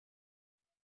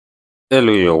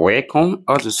Hello, you're welcome.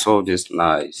 How to solve this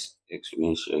nice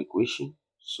exponential equation?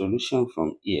 Solution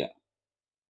from here.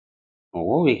 And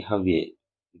what we have here,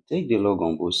 we take the log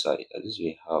on both sides. That is,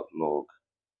 we have log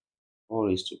 4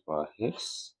 raised to power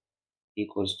x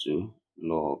equals to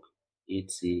log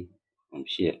 80 from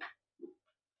here.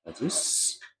 That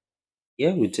is,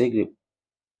 here we take the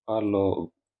power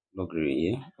logarithm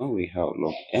here. When we have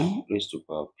log m raised to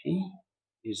power p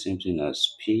is same thing as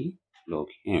p log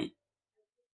m.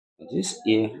 That is,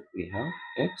 here we have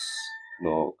x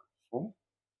log 4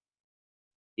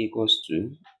 equals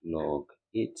to log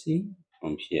 80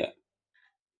 from here.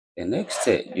 The next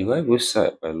step, divide both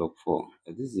sides by log 4.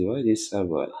 That is, divide this side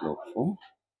by log 4.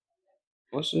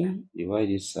 Also, divide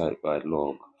this side by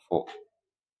log 4.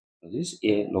 That is,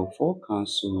 here log 4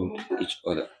 cancel each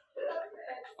other.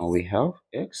 And we have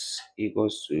x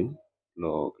equals to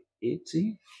log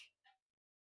 80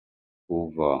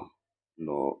 over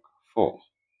log 4.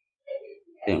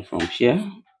 Then from here,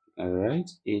 I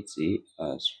write 80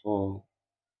 as 4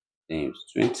 times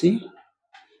 20.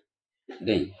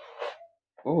 Then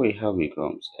what we have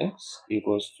becomes x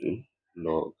equals to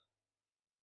log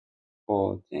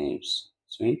 4 times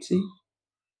 20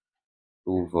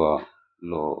 over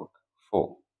log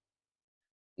 4.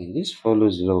 And this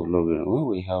follows the law of logarithm. When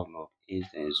we have log a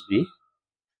times b,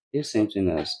 it's same thing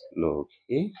as log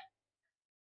a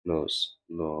plus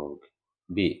log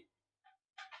b.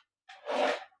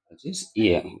 That is,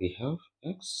 here we have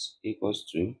x equals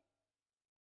to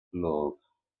log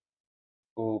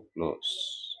 4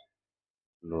 plus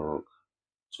log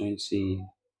 20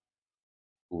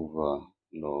 over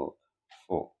log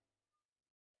 4.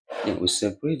 Then we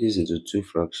separate this into two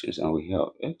fractions and we have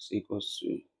x equals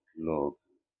to log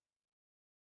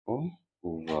 4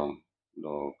 over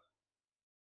log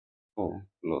 4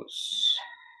 plus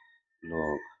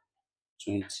log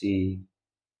 20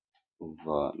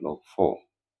 over log 4.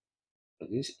 For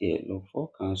this here, log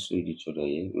 4 cancel each other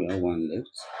here. We have one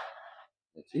left.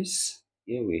 That is,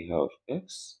 here we have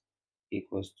x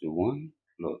equals to 1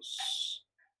 plus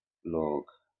log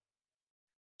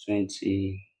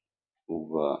 20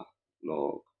 over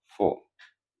log 4.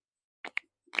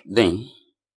 Then,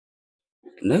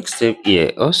 next step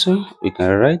here, also, we can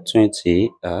write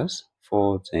 20 as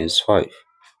 4 times 5.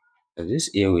 That is,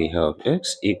 here we have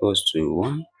x equals to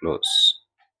 1 plus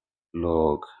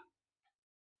log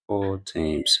 4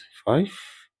 times 5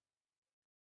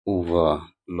 over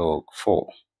log 4.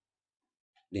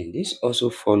 Then this also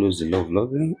follows the law of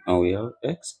logarithm, and we have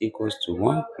x equals to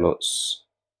 1 plus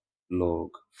log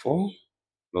 4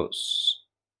 plus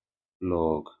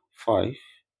log 5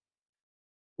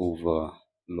 over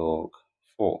log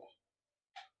 4.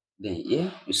 Then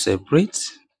here we separate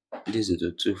this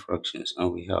into two fractions,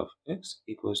 and we have x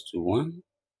equals to 1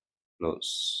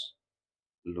 plus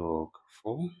log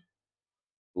 4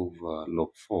 over log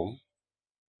 4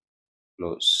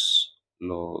 plus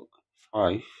log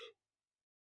 5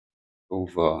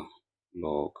 over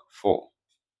log 4.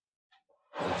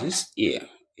 For this here,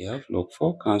 we have log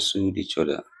 4 cancel each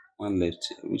other, one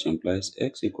left, which implies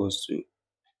x equals to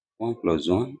 1 plus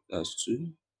 1, that's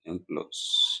 2, and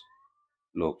plus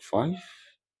log 5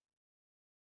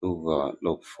 over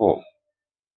log 4.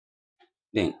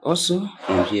 Then also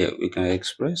from here, we can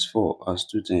express 4 as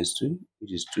 2 times 2,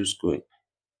 which is 2 squared.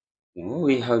 Then what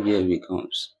we have here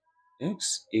becomes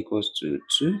x equals to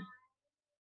 2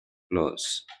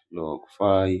 plus log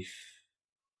 5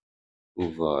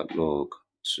 over log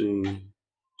 2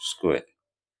 squared.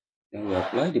 Then we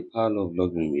apply the power law of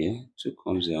logarithm here. 2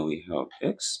 comes here and we have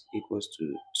x equals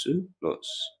to 2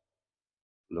 plus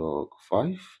log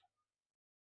 5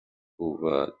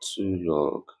 over 2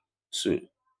 log 2.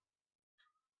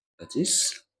 That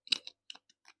is,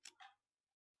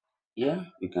 here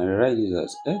we can write this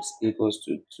as x equals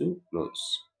to 2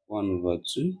 plus 1 over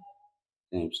 2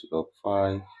 times log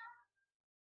 5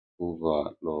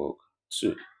 over log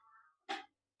 2.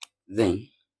 Then,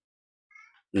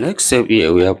 next step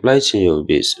here, we apply change of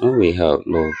base. When we have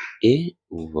log a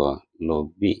over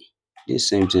log b, this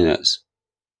same thing as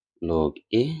log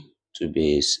a to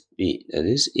base b. That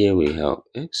is, here we have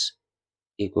x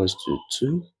equals to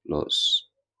 2 plus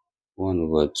 1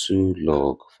 over 2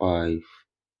 log 5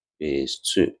 base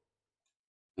 2.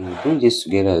 And we bring this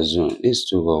together as 1. This is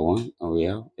 2 over 1, and we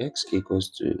have x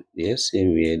equals to the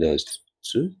LCM here, that's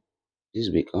 2. This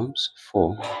becomes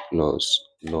 4 plus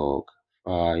log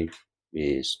 5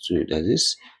 base 2. That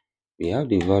is, we have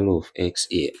the value of x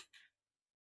here.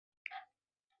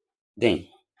 Then,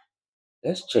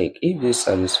 let's check if this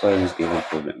satisfies this given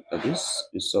problem. That is,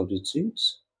 we substitute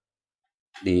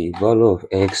the value of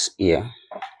x here,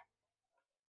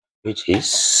 which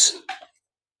is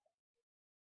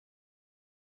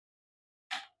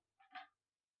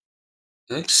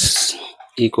x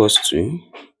equals to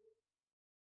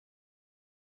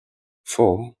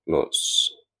 4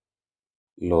 plus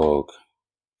log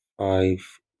 5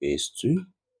 base 2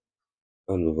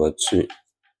 all over 2.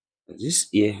 This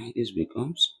here, this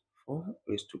becomes 4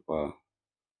 raised to power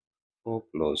 4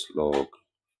 plus log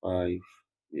 5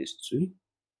 base 2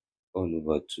 all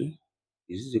over 2.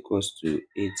 This is equals to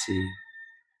 80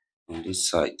 on this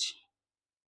side.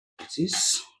 It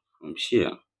is from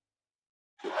here.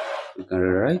 We can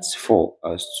rewrite 4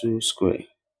 as 2 square,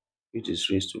 which is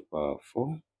raised to power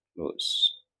 4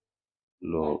 plus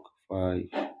log 5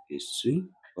 base 2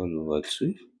 all over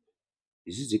 2.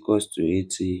 This is equals to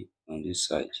 80 on this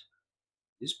side.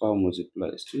 This power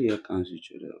multiplies. 2 here cancel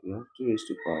each other. We have 2 raised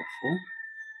to power 4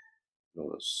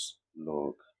 plus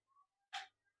log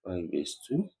 5 base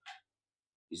 2.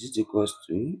 Is it equals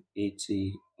to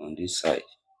 80 on this side?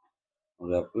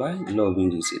 We apply log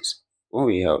indices. What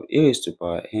we have a raised to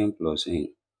power n plus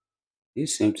n.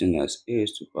 This same thing as a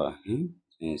raised to power n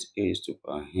times a raised to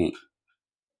power n.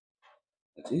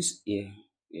 That is here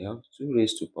we have 2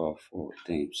 raised to power 4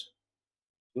 times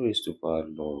 2 raised to power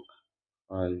log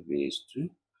 5 base 2.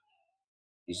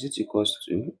 Is it equals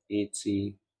to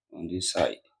 80 on this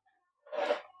side?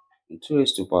 And 2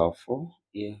 raised to power 4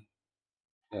 here,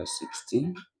 that's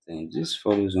 16. Then this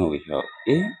follows on we have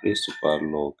a raised to power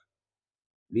log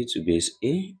b to base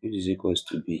a, which is equals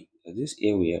to b. At this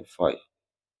here we have 5.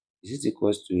 Is it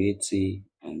equals to 80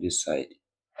 on this side?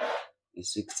 And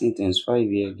 16 times 5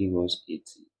 here give us 80,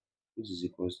 which is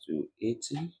equals to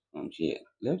 80 from here.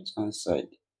 Left hand side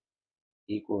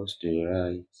equals to the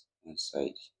right hand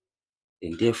side.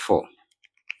 And therefore,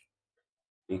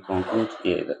 we conclude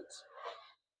here that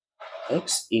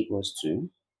x equals to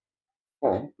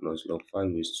 4 plus log 5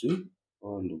 is 2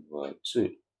 all over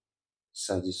 2.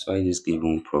 Satisfy this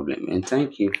given problem. And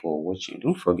thank you for watching.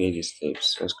 Don't forget the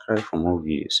steps. Subscribe for more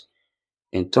videos.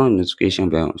 And turn notification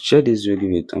bell on. Share this video,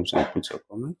 give it a thumbs up, and put your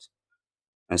comment.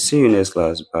 And see you next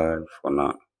class. Bye for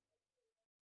now.